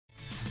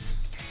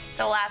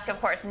So Alaska, of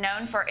course,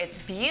 known for its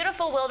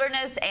beautiful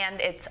wilderness and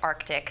its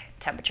Arctic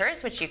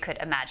temperatures, which you could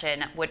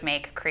imagine would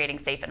make creating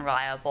safe and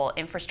reliable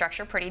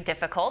infrastructure pretty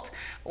difficult.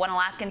 One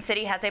Alaskan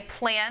city has a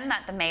plan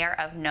that the mayor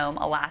of Nome,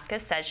 Alaska,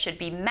 says should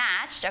be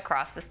matched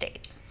across the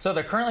state. So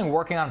they're currently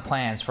working on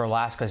plans for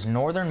Alaska's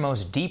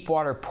northernmost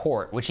deepwater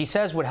port, which he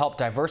says would help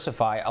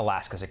diversify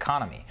Alaska's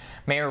economy.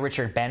 Mayor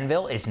Richard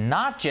Beneville is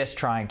not just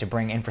trying to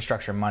bring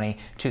infrastructure money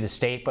to the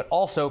state, but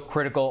also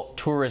critical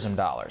tourism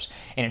dollars.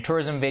 In a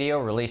tourism video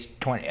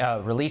released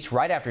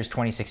right after his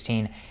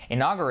 2016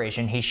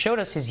 inauguration, he showed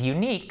us his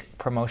unique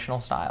promotional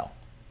style.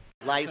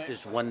 Life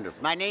is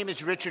wonderful. My name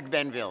is Richard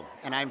Beneville,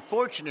 and I'm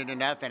fortunate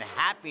enough and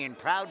happy and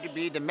proud to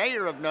be the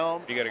mayor of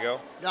Nome. You gotta go?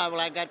 No, well,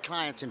 I got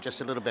clients in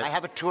just a little bit. I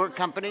have a tour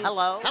company.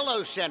 Hello.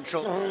 Hello,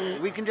 Central.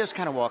 We can just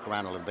kind of walk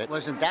around a little bit.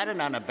 Wasn't that an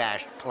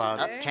unabashed plug?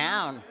 Okay.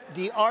 Uptown.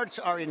 The arts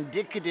are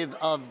indicative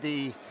of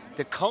the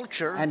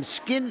culture, and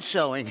skin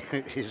sewing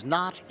is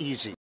not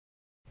easy.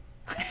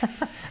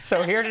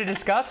 So here to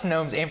discuss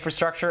Nome's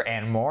infrastructure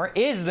and more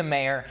is the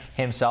mayor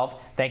himself.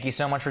 Thank you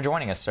so much for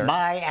joining us, sir.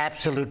 My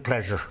absolute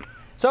pleasure.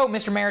 So,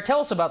 Mr. Mayor, tell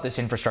us about this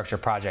infrastructure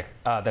project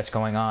that's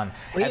going on.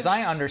 As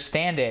I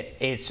understand it,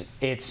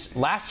 it's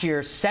last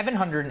year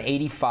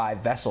 785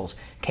 vessels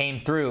came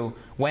through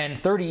when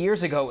 30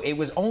 years ago it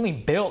was only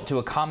built to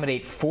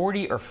accommodate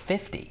 40 or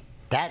 50.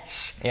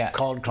 That's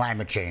called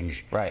climate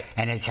change. Right.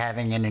 And it's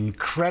having an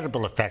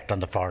incredible effect on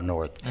the far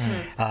north.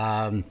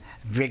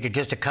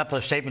 Just a couple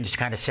of statements to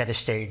kind of set a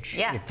stage,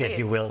 if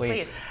you will.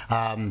 Please.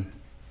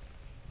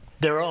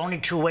 There are only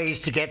two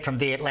ways to get from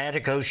the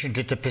Atlantic Ocean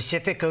to the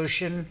Pacific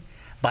Ocean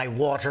by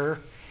water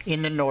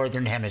in the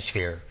northern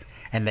hemisphere.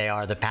 And they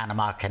are the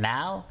Panama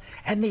Canal,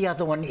 and the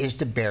other one is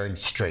the Bering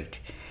Strait.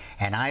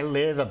 And I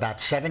live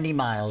about 70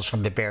 miles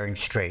from the Bering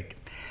Strait.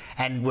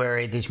 And where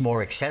it is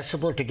more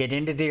accessible to get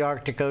into the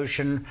Arctic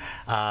Ocean.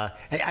 I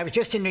was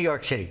just in New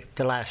York City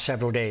the last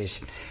several days.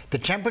 The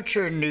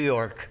temperature in New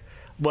York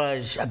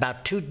was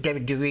about 2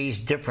 degrees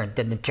different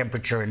than the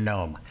temperature in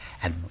Nome.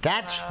 And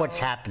that's what's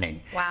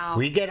happening. Wow.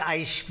 We get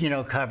ice,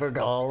 covered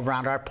all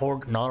around our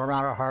port and all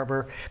around our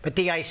harbor, but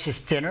the ice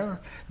is thinner,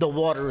 the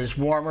water is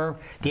warmer,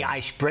 the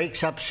ice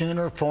breaks up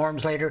sooner,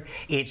 forms later.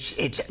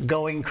 It's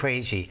going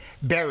crazy.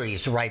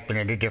 Berries ripen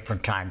at a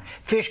different time.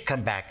 Fish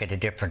come back at a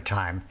different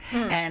time.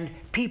 And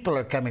people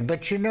are coming.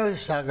 But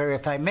Sagar,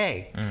 if I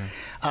may,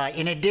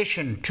 in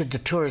addition to the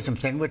tourism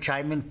thing, which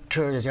I'm in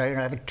tourism, I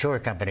have a tour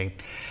company,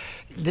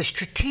 the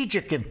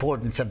strategic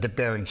importance of the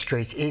Bering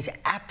Straits is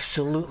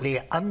absolutely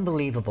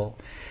unbelievable.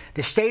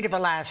 The state of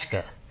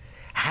Alaska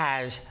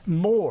has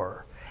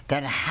more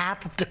than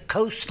half of the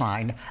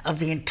coastline of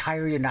the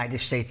entire United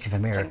States of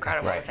America.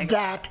 Incredible. Right.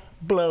 That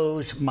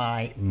blows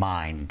my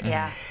mind.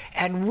 Yeah.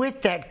 And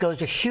with that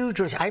goes a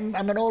huge risk. I'm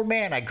an old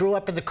man. I grew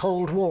up in the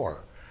Cold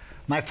War.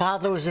 My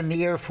father was in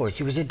the Air Force.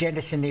 He was a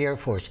dentist in the Air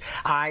Force.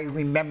 I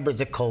remember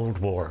the Cold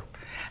War.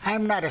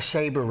 I'm not a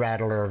saber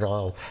rattler at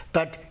all,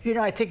 but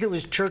I think it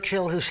was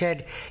Churchill who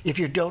said, if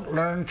you don't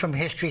learn from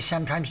history,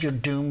 sometimes you're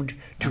doomed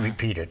to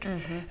repeat it.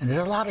 And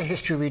there's a lot of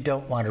history we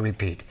don't want to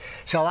repeat.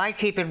 So I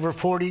keep it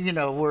reporting,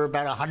 we're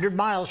about 100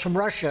 miles from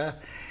Russia,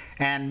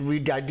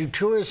 and I do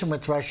tourism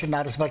with Russia,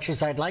 not as much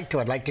as I'd like to.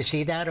 I'd like to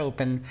see that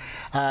open.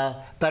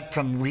 But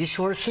from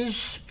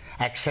resources,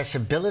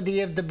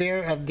 accessibility of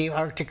the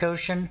Arctic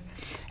Ocean,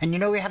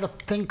 and we have a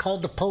thing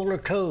called the Polar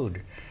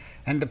Code.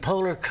 And the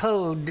Polar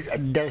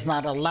Code does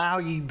not allow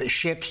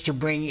ships to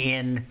bring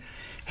in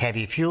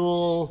heavy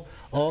fuel,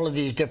 all of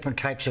these different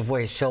types of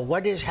waste. So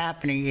what is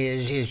happening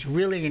is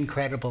really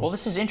incredible. Well,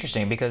 this is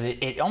interesting because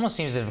it almost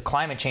seems as if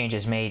climate change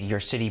has made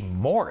your city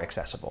more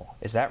accessible.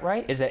 Is that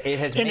right? Is that it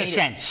has in made a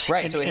sense,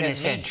 right? So it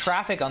has made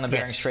traffic on the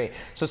Bering Strait.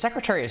 So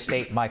Secretary of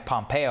State Mike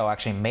Pompeo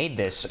actually made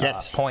this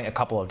point a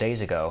couple of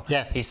days ago.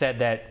 He said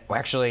that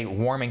actually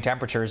warming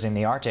temperatures in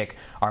the Arctic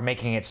are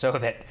making it so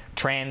that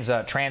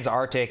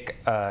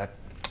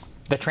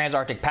the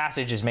Trans-Arctic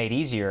Passage is made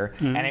easier,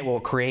 and it will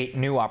create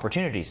new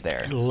opportunities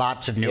there.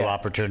 Lots of new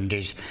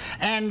opportunities.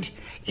 And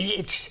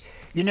it's,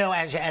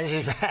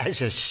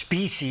 as a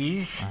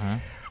species,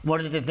 one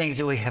of the things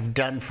that we have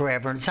done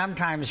forever, and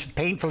sometimes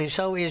painfully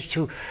so, is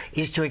to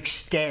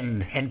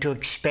extend and to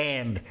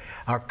expand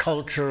our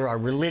culture, our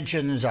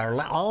religions,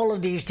 all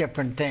of these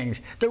different things.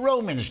 The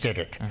Romans did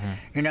it.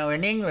 In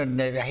England,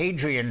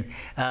 Hadrian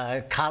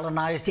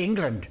colonized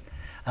England.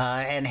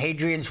 And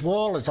Hadrian's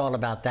Wall is all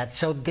about that.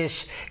 So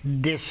this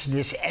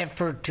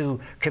effort to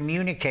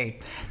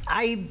communicate.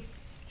 I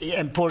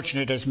am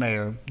fortunate as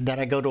mayor that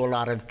I go to a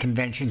lot of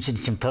conventions and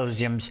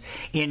symposiums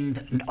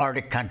in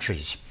Arctic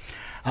countries.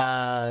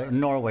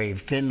 Norway,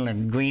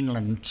 Finland,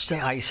 Greenland,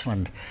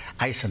 Iceland.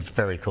 Iceland's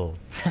very cool.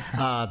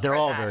 They're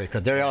all very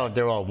cool. They're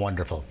all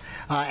wonderful.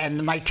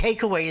 And my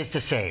takeaway is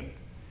the same.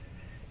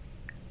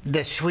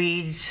 The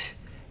Swedes,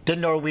 the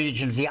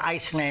Norwegians, the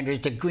Icelanders,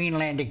 the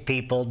Greenlandic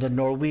people, the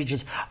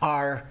Norwegians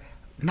are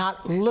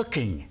not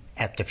looking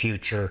at the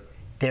future.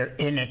 They're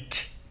in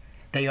it.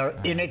 They are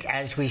in it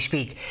as we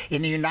speak.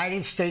 In the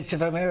United States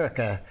of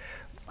America,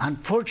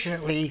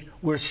 unfortunately,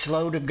 we're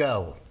slow to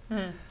go.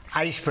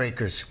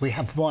 Icebreakers, we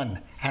have one,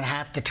 and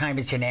half the time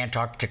it's in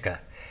Antarctica.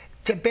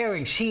 The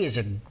Bering Sea is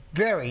a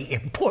very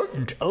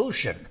important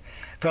ocean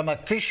from a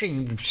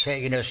fishing,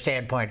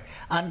 standpoint.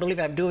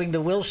 Unbelievable. I'm doing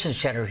the Wilson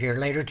Center here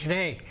later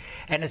today,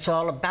 and it's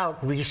all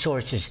about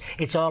resources.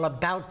 It's all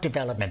about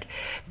development.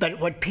 But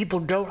what people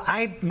don't,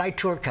 my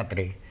tour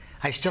company,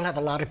 I still have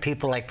a lot of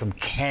people like from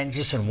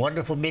Kansas and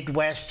wonderful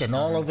Midwest and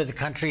all over the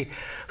country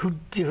who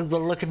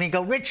will look at me and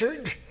go,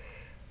 Richard,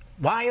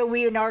 why are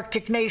we an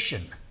Arctic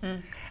nation?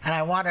 And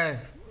I want to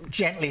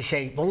gently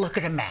say, well, look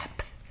at a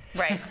map.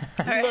 Right.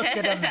 Look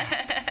at a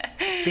map.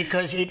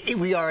 Because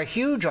we are a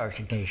huge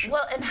Arctic nation.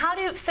 Well, and how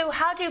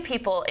do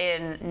people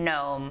in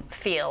Nome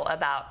feel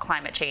about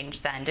climate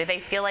change then? Do they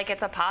feel like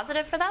it's a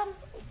positive for them?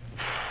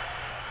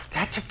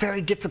 That's a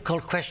very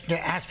difficult question to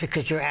ask,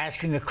 because you're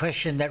asking a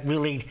question that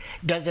really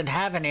doesn't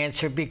have an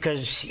answer,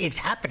 because it's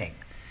happening.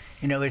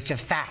 It's a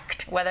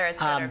fact. Whether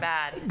it's good or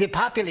bad. The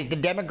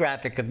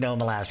demographic of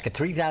Nome, Alaska,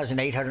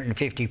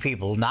 3,850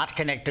 people, not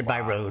connected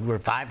by road. We're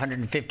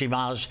 550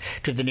 miles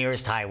to the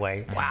nearest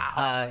highway.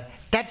 Wow.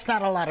 That's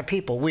not a lot of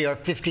people. We are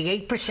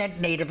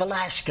 58% Native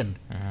Alaskan.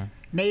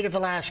 Native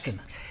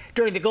Alaskan.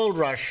 During the gold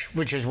rush,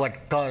 which is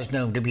what caused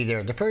Nome to be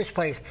there in the first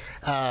place,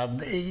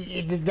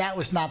 that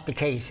was not the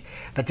case.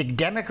 But the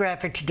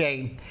demographic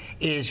today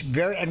is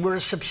and we're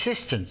a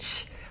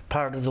subsistence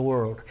part of the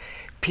world.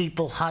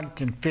 People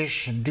hunt and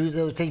fish and do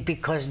those things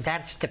because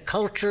that's the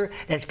culture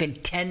that's been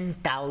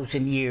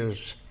 10,000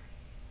 years.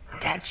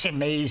 That's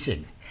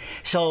amazing.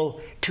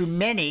 So to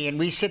many, and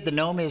we sit, the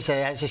Nome has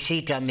a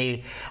seat on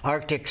the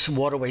Arctic's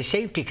Waterway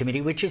Safety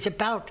Committee, which is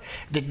about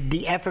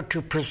the effort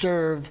to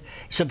preserve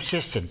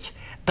subsistence.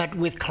 But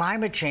with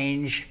climate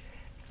change,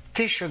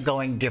 fish are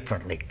going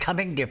differently,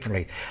 coming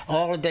differently.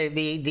 All of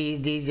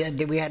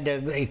we had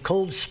a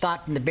cold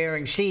spot in the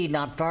Bering Sea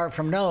not far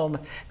from Nome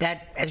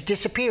that has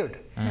disappeared.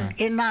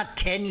 In not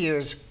 10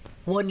 years,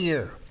 1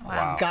 year.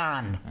 Wow.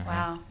 Gone.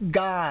 Wow.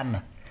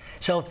 Gone.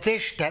 So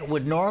fish that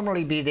would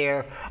normally be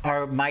there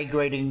are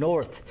migrating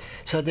north.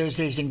 So there's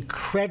these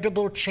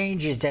incredible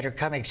changes that are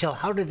coming. So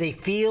how do they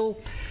feel?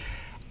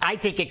 I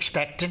think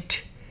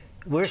expectant.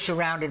 We're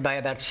surrounded by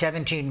about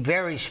 17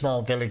 very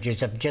small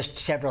villages of just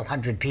several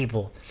hundred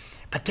people.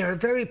 But they're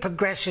very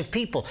progressive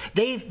people.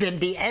 They've been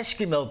the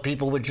Eskimo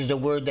people, which is a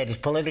word that is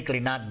politically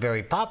not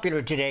very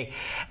popular today,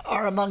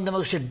 are among the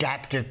most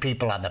adaptive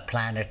people on the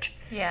planet.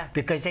 Yeah.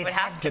 Because they've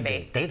had to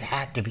be. They've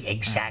had to be,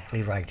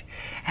 exactly right.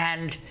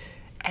 And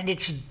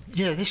it's,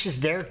 this is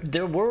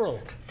their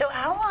world. So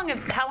how long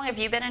have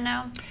you been in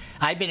Nome?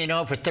 I've been in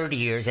Nome for 30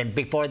 years, and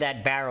before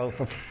that, Barrow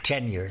for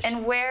 10 years.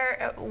 And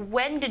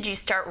when did you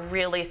start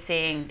really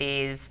seeing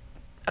these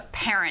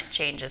apparent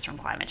changes from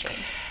climate change?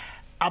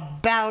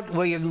 About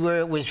were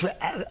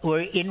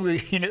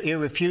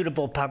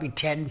irrefutable probably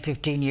 10,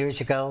 15 years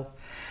ago.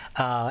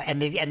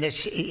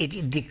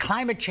 The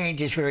climate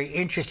change is very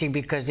interesting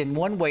because in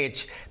one way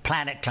it's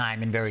planet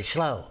time and very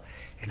slow.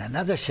 In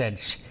another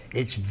sense,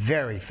 it's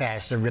very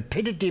fast. The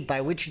rapidity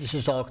by which this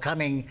is all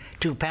coming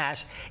to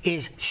pass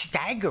is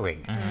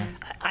staggering.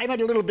 I'm a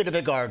little bit of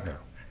a gardener,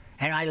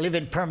 and I live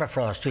in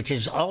permafrost, which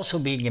is also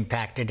being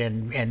impacted.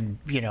 And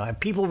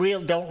people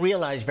don't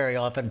realize very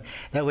often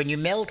that when you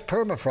melt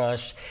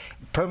permafrost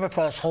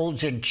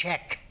holds in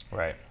check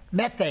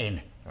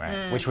methane.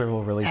 Right. Which we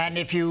will release. And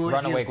if you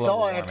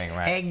thaw it,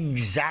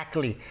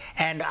 exactly.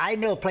 And I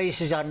know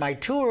places on my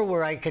tour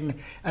where I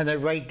can, in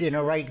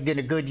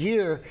a good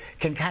year,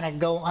 can kind of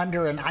go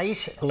under an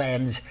ice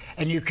lens,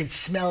 and you could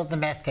smell the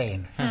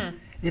methane.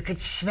 You could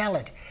smell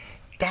it.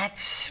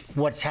 That's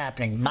what's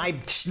happening. My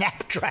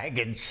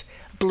snapdragons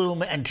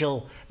bloom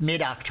until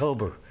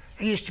mid-October.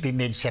 It used to be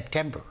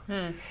mid-September.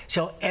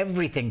 So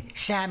everything,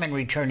 salmon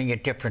returning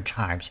at different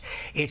times.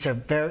 It's a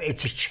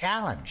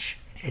challenge.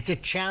 It's a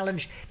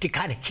challenge to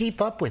kind of keep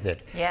up with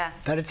it. Yeah.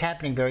 But it's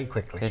happening very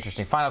quickly.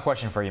 Interesting. Final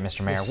question for you, Mr.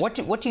 Mayor. Yes.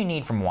 What do you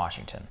need from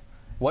Washington?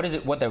 What is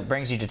it? What that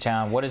brings you to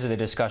town? What is it, the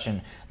discussion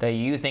that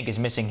you think is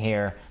missing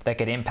here that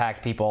could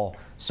impact people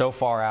so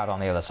far out on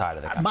the other side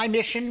of the country? My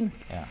mission,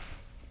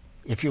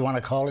 if you want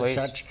to call it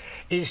such,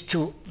 is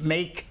to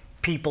make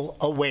people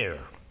aware.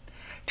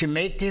 To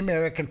make the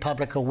American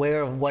public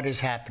aware of what is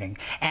happening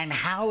and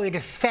how it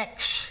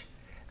affects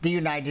the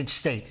United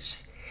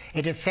States.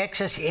 It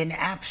affects us in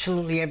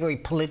absolutely every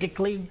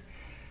politically,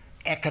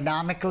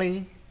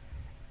 economically.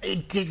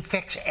 It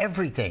affects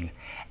everything,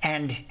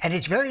 and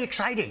it's very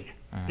exciting.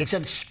 It's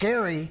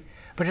scary,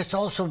 but it's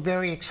also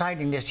very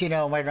exciting.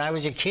 When I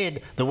was a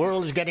kid, the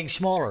world is getting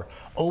smaller.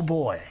 Oh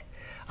boy,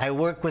 I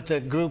work with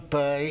a group,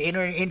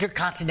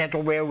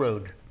 Intercontinental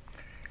Railroad,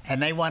 and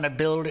they want to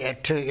build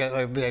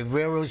a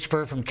railroad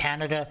spur from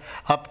Canada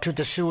up to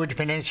the Seward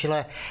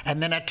Peninsula,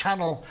 and then a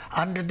tunnel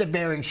under the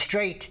Bering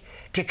Strait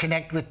to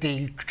connect with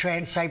the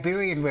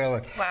Trans-Siberian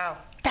Railroad. Wow.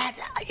 That's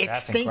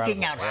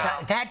thinking outside.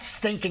 Wow. That's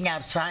thinking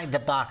outside the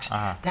box.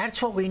 That's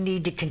what we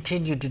need to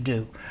continue to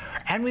do,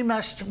 and we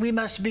must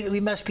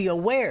be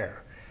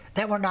aware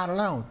that we're not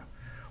alone.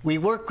 We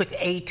work with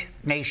 8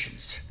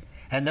 nations,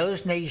 and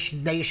those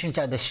nations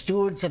are the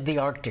stewards of the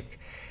Arctic.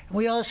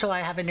 I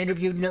have an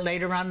interview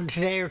later on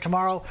today or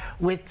tomorrow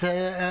with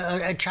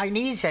a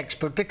Chinese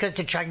expert, because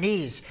the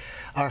Chinese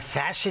are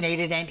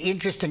fascinated and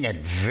interested and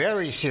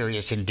very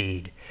serious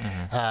indeed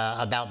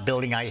about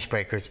building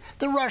icebreakers.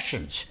 The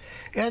Russians,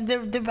 I'm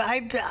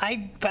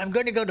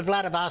going to go to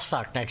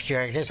Vladivostok next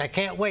year. I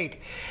can't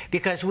wait,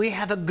 because we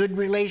have a good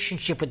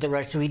relationship with the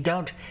Russians.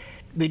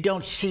 We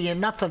don't see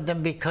enough of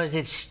them because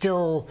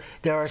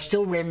there are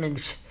still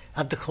remnants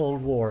of the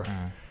Cold War,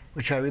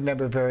 which I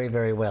remember very,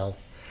 very well.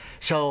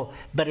 So,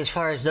 but as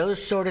far as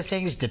those sort of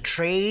things, the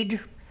trade,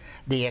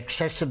 the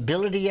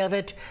accessibility of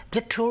it,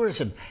 the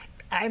tourism.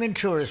 I'm in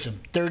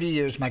tourism, 30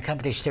 years. My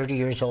company's 30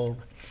 years old.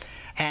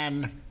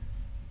 And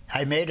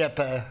I made up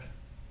a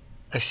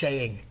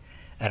saying,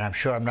 and I'm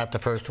sure I'm not the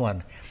first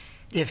one.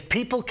 If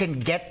people can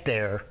get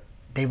there,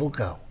 they will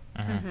go.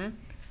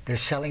 They're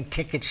selling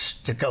tickets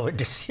to go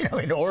into,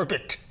 in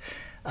orbit.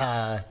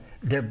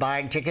 They're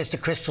buying tickets to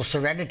Crystal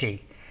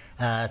Serenity.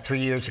 3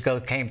 years ago,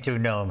 it came through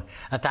Nome.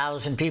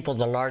 1,000 people,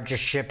 the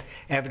largest ship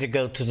ever to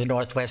go through the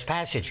Northwest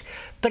Passage.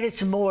 But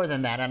it's more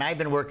than that, and I've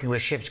been working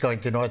with ships going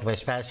through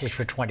Northwest Passage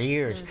for 20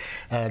 years.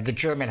 The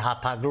German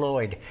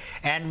Hapag-Lloyd,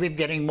 and we're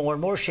getting more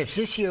and more ships.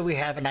 This year we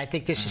have, and I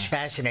think this is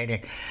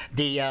fascinating,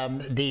 the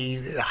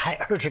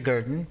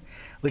Hurtigruten,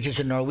 which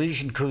is a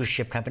Norwegian cruise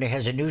ship company,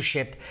 has a new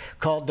ship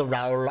called the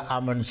Raoul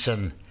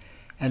Amundsen.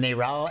 And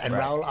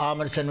Raoul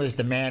Amundsen was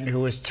the man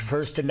who was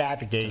first to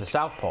navigate. To the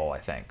South Pole, I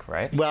think,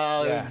 right?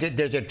 Well,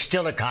 there's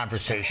still a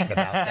conversation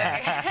about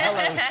that.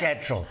 Hello,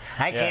 Central.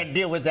 I can't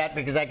deal with that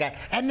because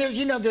and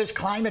there's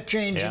climate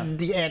change in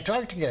the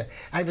Antarctica.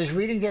 I was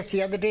reading this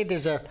the other day.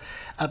 There's a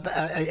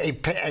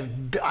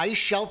ice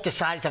shelf the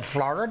size of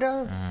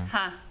Florida,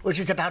 which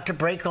is about to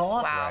break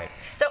off. Wow. Right.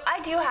 So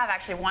I do have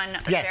actually one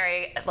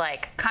very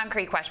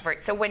concrete question for you.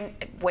 So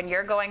when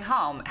you're going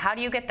home, how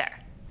do you get there?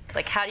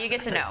 Like, how do you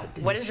get to know?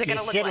 What is it going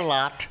to look like? You sit a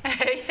lot.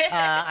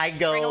 I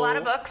go. Bring a lot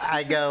of books.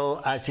 I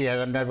go.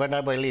 When I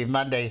leave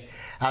Monday,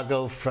 I'll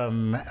go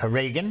from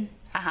Reagan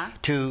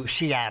to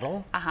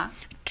Seattle,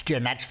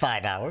 and that's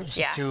 5 hours.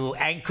 To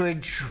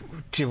Anchorage,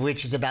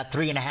 which is about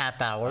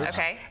 3.5 hours.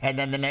 Okay. And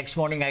then the next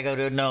morning, I go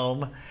to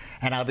Nome,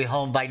 and I'll be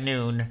home by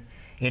noon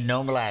in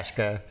Nome,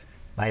 Alaska.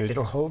 My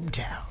little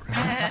hometown.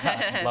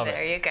 Love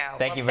there you go.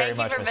 Thank you very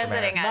much, Mr.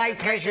 Mayor. My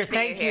pleasure.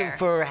 Thank you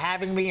for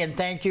having me, and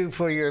thank you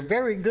for your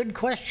very good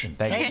question.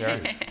 Thank you,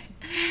 sir.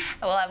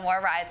 We'll have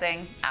more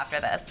Rising after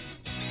this.